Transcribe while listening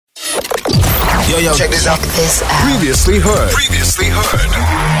Yo, check this out. Previously heard.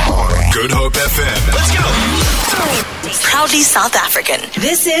 Good Hope FM. Let's go. Proudly South African.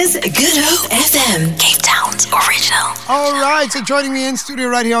 This is Good Hope FM, Cape Town's original. All right, so joining me in studio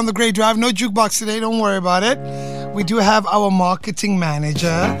right here on the Great Drive. No jukebox today, don't worry about it. We do have our marketing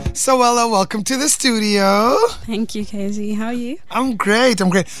manager, Sewela. Welcome to the studio. Thank you, Kyeezi. How are you? I'm great.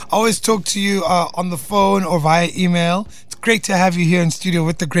 I always talk to you on the phone or via email. It's great to have you here in studio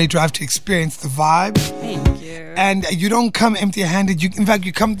with the Great Drive to experience the vibe. Thank you. And you don't come empty-handed. In fact,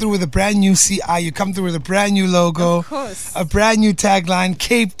 you come through with a brand new CI. You come through with a brand new logo. Of course. A brand new tagline,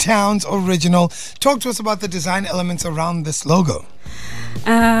 Cape Town's original. Talk to us about the design elements around this logo.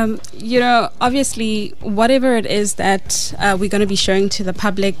 Obviously, whatever it is that we're going to be showing to the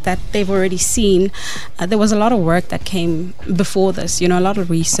public that they've already seen, there was a lot of work that came before this, a lot of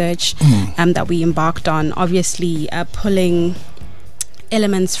research that we embarked on, obviously pulling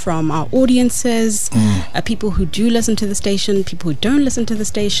elements from our audiences, people who do listen to the station, people who don't listen to the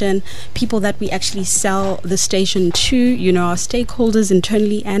station, people that we actually sell the station to, our stakeholders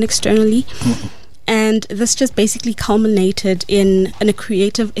internally and externally. And this just basically culminated in a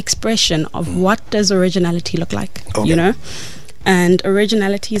creative expression of what does originality look like, And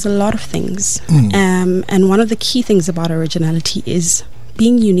originality is a lot of things. And one of the key things about originality is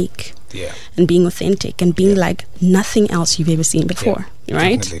being unique and being authentic and being like nothing else you've ever seen before,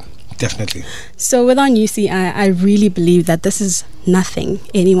 right? Definitely. So with our new CI, I really believe that this is nothing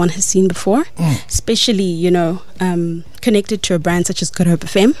anyone has seen before, especially, connected to a brand such as Good Hope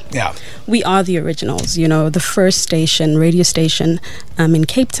FM. Yeah. We are the originals, the first radio station in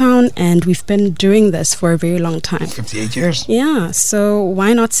Cape Town, and we've been doing this for a very long time. 58 years. Yeah, so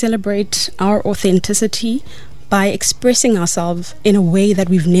why not celebrate our authenticity by expressing ourselves in a way that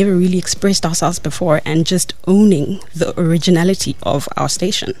we've never really expressed ourselves before and just owning the originality of our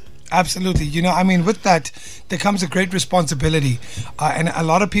station. Absolutely. With that, there comes a great responsibility. And a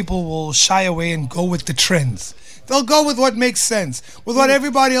lot of people will shy away and go with the trends. They'll go with what makes sense, with what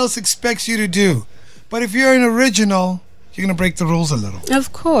everybody else expects you to do. But if you're an original, you're going to break the rules a little.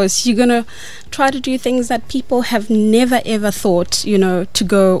 Of course. You're going to try to do things that people have never, ever thought, to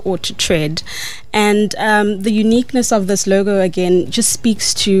go or to tread. And the uniqueness of this logo, again, just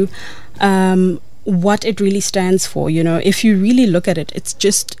speaks to what it really stands for. If you really look at it,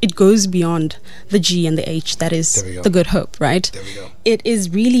 it goes beyond the G and the H. That is the Good Hope, right? There we go. It is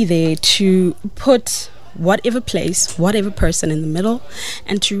really there to put whatever place, whatever person in the middle,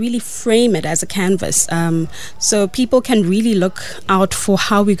 and to really frame it as a canvas, so people can really look out for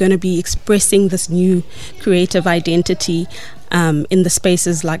how we're going to be expressing this new creative identity in the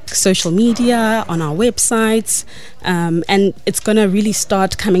spaces like social media, on our websites, and it's going to really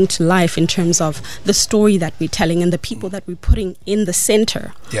start coming to life in terms of the story that we're telling and the people that we're putting in the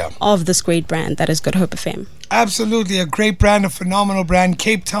center of this great brand that is Good Hope FM. Absolutely, a great brand, a phenomenal brand,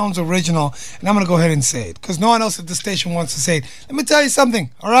 Cape Town's original. And I'm going to go ahead and say it, because no one else at the station wants to say it. Let me tell you something,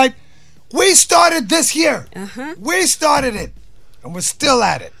 all right? We started this here. We started it, and we're still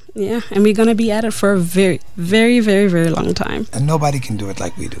at it. Yeah, and we're going to be at it for a very, very, very, very long time. And nobody can do it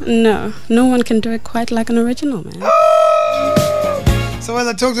like we do. No one can do it quite like an original, man. So,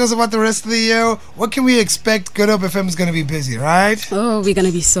 talk to us about the rest of the year. What can we expect? Good Hope FM is going to be busy, right? Oh, we're going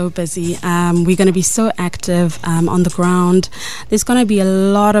to be so busy. We're going to be so active on the ground. There's going to be a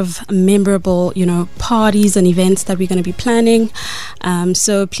lot of memorable, parties and events that we're going to be planning.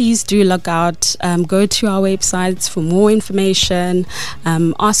 So please do look out. Go to our websites for more information.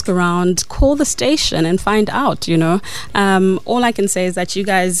 Ask around. Call the station and find out, All I can say is that you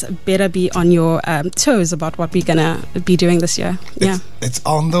guys better be on your toes about what we're going to be doing this year. It's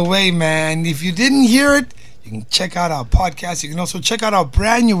on the way, man. If you didn't hear it, you can check out our podcast. You can also check out our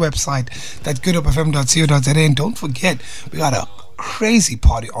brand new website, that's goodhopefm.co.za. And don't forget, we got a crazy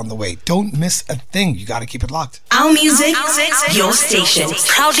party on the way. Don't miss a thing. You got to keep it locked. Our music, your station.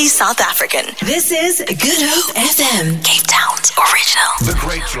 Proudly South African. This is Good Hope FM, Cape Town's original. The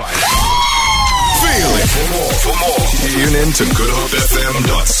Great Drive. Feel it. For more, tune in to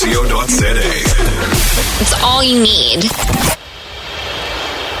goodhopefm.co.za. It's all you need.